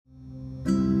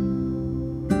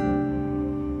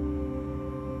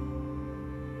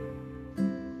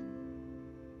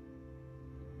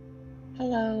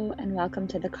Hello, and welcome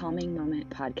to the Calming Moment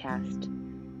podcast,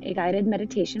 a guided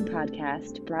meditation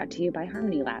podcast brought to you by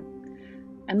Harmony Lab.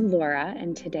 I'm Laura,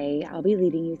 and today I'll be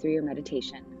leading you through your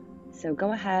meditation. So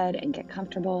go ahead and get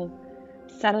comfortable,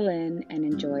 settle in, and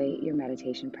enjoy your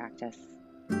meditation practice.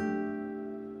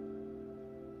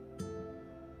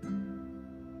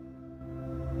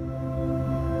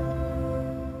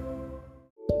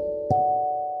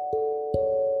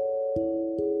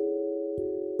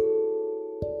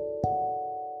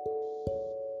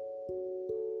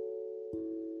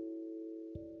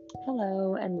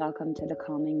 Hello, and welcome to the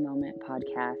Calming Moment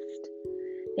podcast.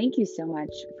 Thank you so much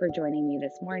for joining me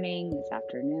this morning, this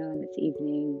afternoon, this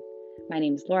evening. My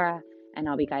name is Laura, and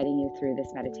I'll be guiding you through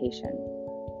this meditation.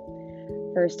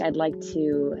 First, I'd like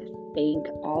to thank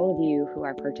all of you who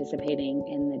are participating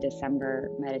in the December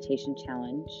meditation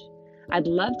challenge. I'd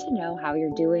love to know how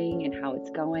you're doing and how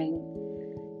it's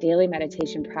going. Daily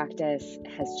meditation practice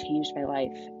has changed my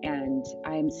life, and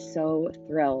I'm so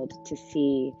thrilled to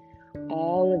see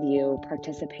all of you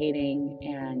participating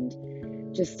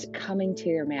and just coming to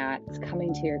your mats,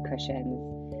 coming to your cushions,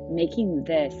 making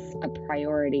this a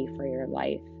priority for your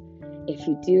life. If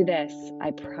you do this,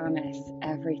 I promise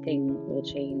everything will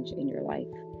change in your life.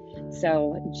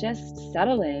 So just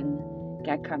settle in,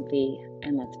 get comfy,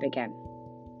 and let's begin.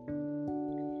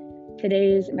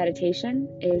 Today's meditation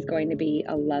is going to be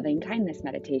a loving kindness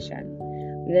meditation.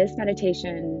 This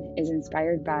meditation is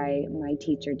inspired by my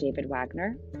teacher, David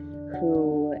Wagner,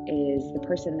 who is the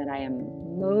person that I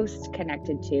am most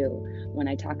connected to when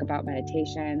I talk about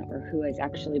meditation, or who has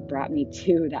actually brought me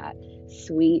to that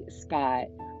sweet spot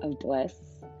of bliss.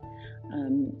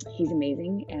 He's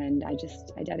amazing, and I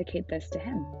dedicate this to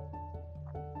him.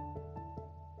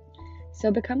 So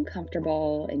become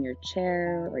comfortable in your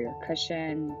chair or your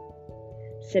cushion,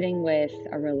 sitting with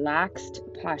a relaxed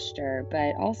posture,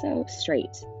 but also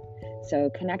straight. So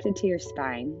connected to your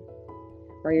spine,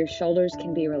 where your shoulders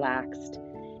can be relaxed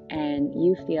and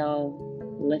you feel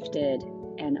lifted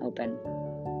and open.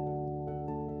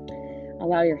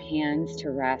 Allow your hands to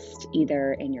rest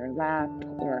either in your lap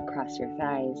or across your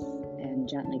thighs, and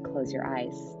gently close your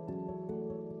eyes.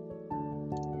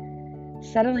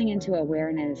 Settling into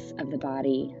awareness of the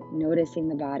body, noticing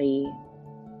the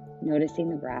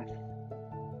breath,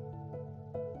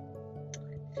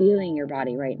 feeling your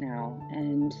body right now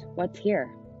and what's here.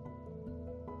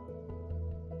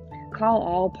 Call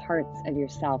all parts of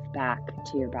yourself back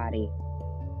to your body.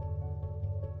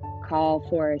 Call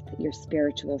forth your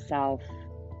spiritual self,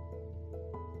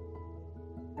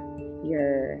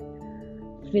 your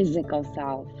physical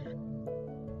self,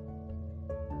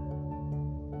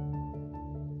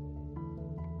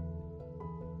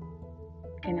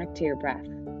 connect to your breath.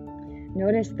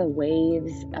 Notice the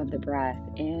waves of the breath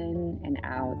in and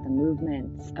out, the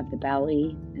movements of the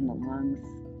belly and the lungs.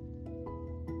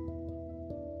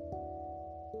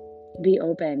 Be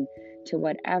open to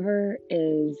whatever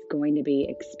is going to be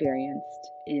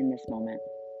experienced in this moment.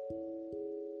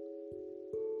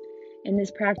 In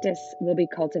this practice, we'll be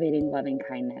cultivating loving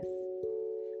kindness.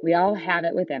 We all have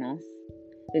it within us,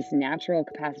 this natural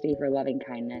capacity for loving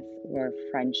kindness or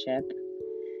friendship.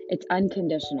 It's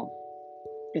unconditional.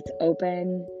 It's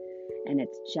open, and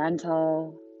it's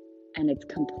gentle, and it's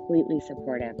completely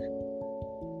supportive.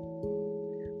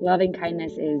 Loving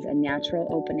kindness is a natural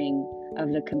opening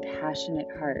of the compassionate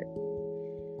heart.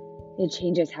 It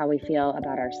changes how we feel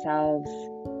about ourselves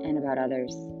and about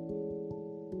others.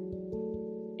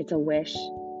 It's a wish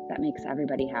that makes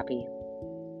everybody happy.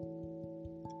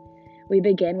 We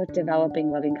begin with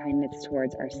developing loving kindness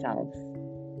towards ourselves,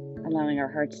 allowing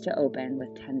our hearts to open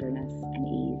with tenderness and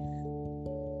ease.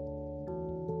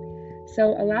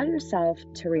 So allow yourself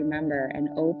to remember and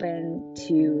open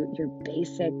to your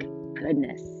basic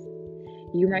goodness.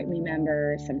 You might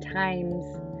remember some times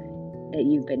that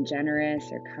you've been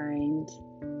generous or kind.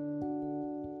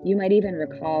 You might even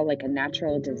recall like a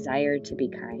natural desire to be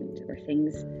kind or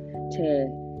things to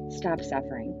stop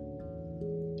suffering.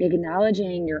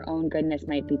 Acknowledging your own goodness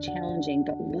might be challenging,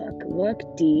 but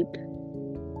look deep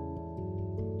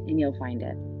and you'll find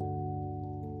it.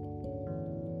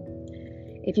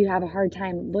 If you have a hard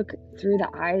time, look through the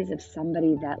eyes of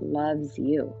somebody that loves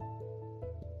you.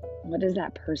 What does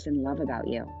that person love about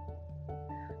you?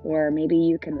 Or maybe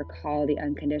you can recall the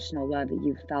unconditional love that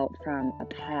you felt from a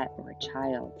pet or a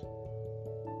child.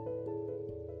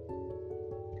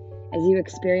 As you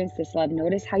experience this love,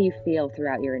 notice how you feel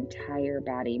throughout your entire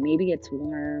body. Maybe it's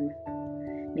warm.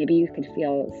 Maybe you could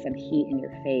feel some heat in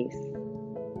your face.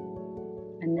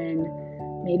 And then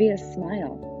maybe a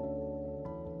smile.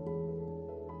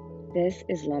 This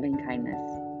is loving kindness.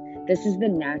 This is the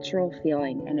natural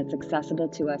feeling, and it's accessible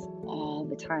to us all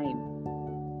the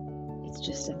time. It's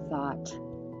just a thought.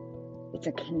 It's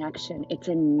a connection. It's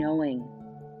a knowing.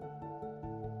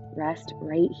 Rest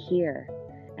right here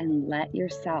and let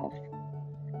yourself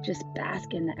just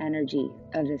bask in the energy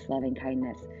of this loving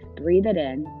kindness. Breathe it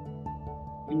in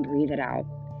and breathe it out.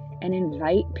 And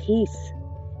invite peace,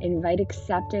 invite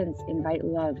acceptance, invite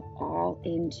love all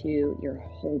into your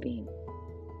whole being.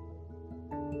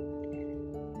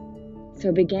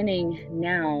 So beginning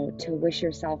now to wish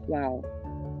yourself well.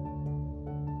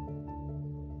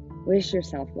 Wish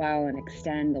yourself well and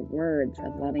extend the words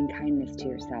of loving kindness to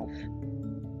yourself.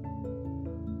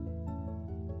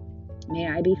 May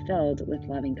I be filled with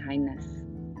loving kindness.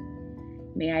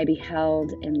 May I be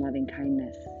held in loving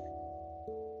kindness.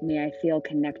 May I feel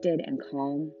connected and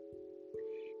calm.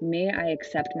 May I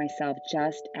accept myself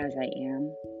just as I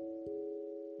am.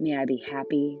 May I be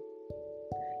happy.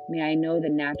 May I know the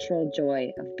natural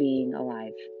joy of being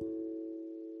alive.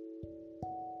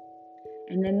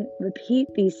 And then repeat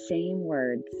these same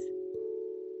words,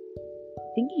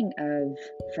 thinking of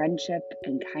friendship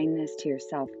and kindness to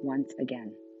yourself once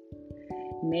again.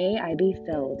 May I be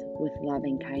filled with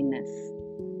loving kindness.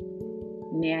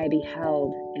 May I be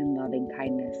held in loving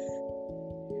kindness.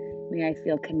 May I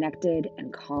feel connected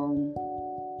and calm.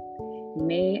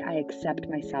 May I accept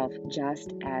myself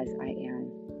just as I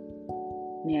am.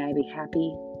 May I be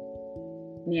happy.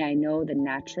 May I know the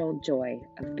natural joy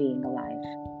of being alive.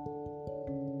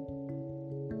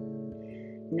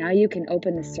 Now you can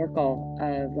open the circle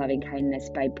of loving kindness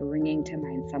by bringing to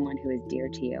mind someone who is dear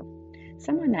to you.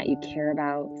 Someone that you care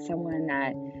about, someone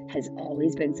that has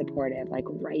always been supportive, like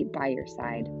right by your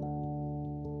side.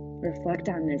 Reflect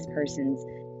on this person's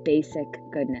basic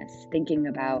goodness, thinking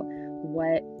about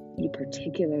what you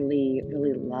particularly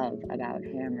really love about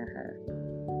him or her.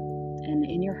 And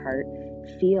in your heart,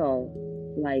 feel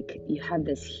like you have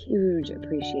this huge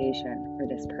appreciation for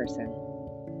this person.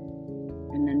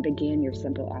 And then begin your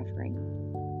simple offering.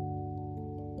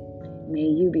 May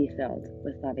you be filled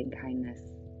with loving kindness.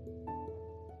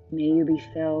 May you be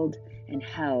filled and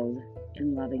held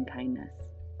in loving kindness.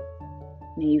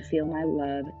 May you feel my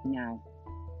love now.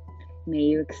 May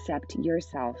you accept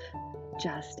yourself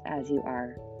just as you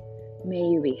are. May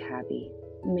you be happy.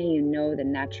 May you know the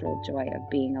natural joy of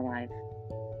being alive.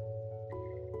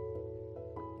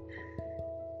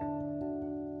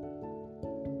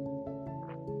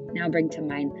 Now bring to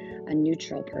mind a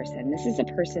neutral person. This is a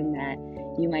person that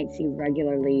you might see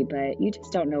regularly, but you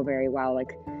just don't know very well.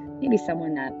 Like maybe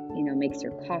someone that, makes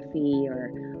your coffee,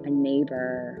 or a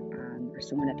neighbor, or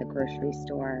someone at the grocery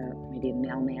store, or maybe a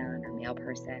mailman or mail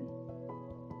person.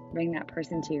 Bring that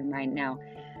person to your mind now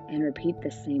and repeat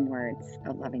the same words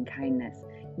of loving kindness.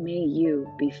 May you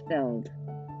be filled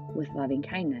with loving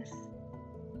kindness.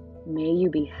 May you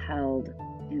be held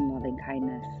in loving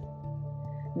kindness.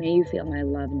 May you feel my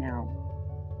love now.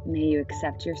 May you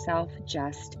accept yourself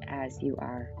just as you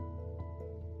are.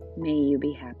 May you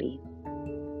be happy.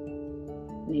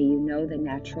 May you know the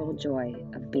natural joy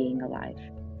of being alive.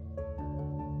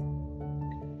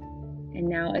 And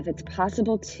now, if it's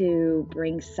possible to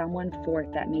bring someone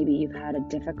forth that maybe you've had a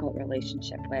difficult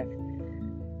relationship with,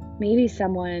 maybe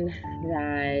someone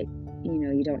that,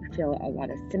 you don't feel a lot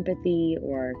of sympathy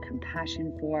or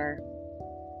compassion for,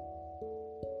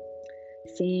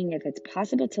 seeing if it's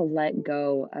possible to let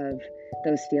go of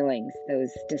those feelings,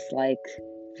 those dislike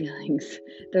feelings,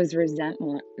 those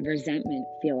resentment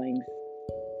feelings.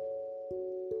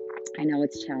 I know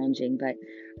it's challenging, but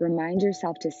remind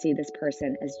yourself to see this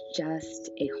person as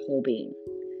just a whole being.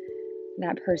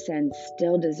 That person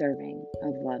still deserving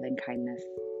of love and kindness.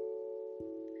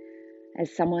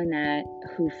 As someone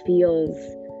who feels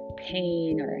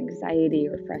pain or anxiety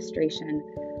or frustration,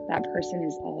 that person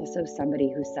is also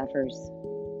somebody who suffers.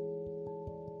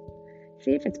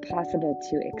 See if it's possible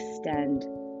to extend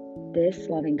this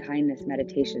loving kindness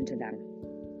meditation to them,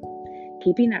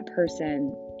 keeping that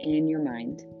person in your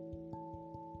mind.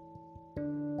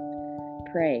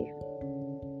 Pray.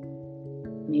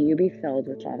 May you be filled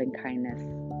with loving kindness.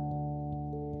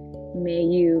 May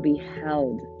you be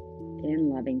held in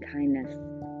loving kindness.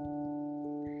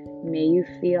 May you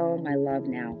feel my love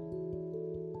now.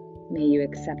 May you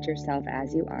accept yourself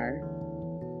as you are.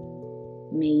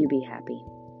 May you be happy.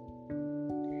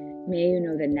 May you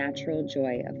know the natural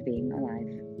joy of being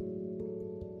alive.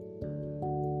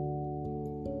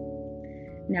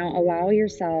 Now allow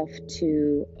yourself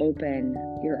to open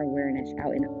your awareness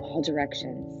out in all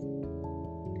directions.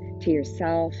 To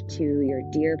yourself, to your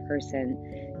dear person,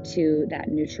 to that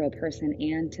neutral person,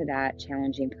 and to that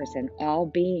challenging person. All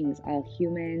beings, all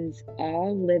humans,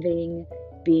 all living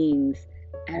beings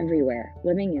everywhere,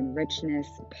 living in richness,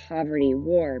 poverty,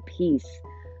 war, peace,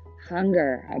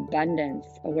 hunger, abundance,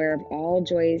 aware of all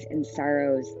joys and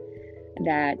sorrows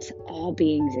that all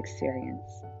beings experience.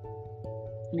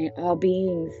 May all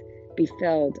beings be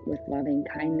filled with loving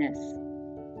kindness.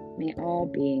 May all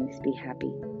beings be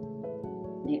happy.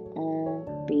 May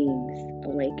all beings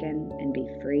awaken and be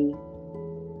free.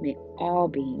 May all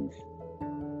beings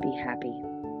be happy.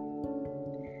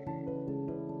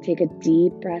 Take a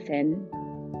deep breath in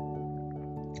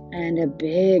and a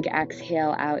big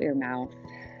exhale out your mouth.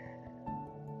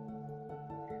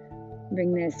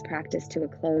 Bring this practice to a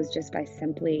close just by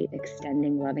simply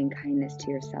extending loving kindness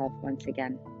to yourself once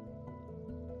again.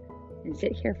 And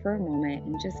sit here for a moment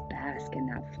and just bask in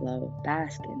that flow,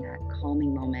 bask in that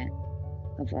calming moment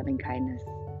of loving kindness.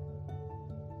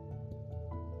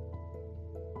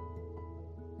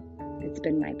 It's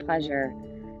been my pleasure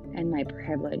and my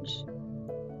privilege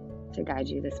to guide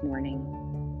you this morning.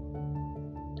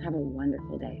 Have a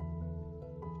wonderful day.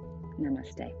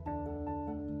 Namaste.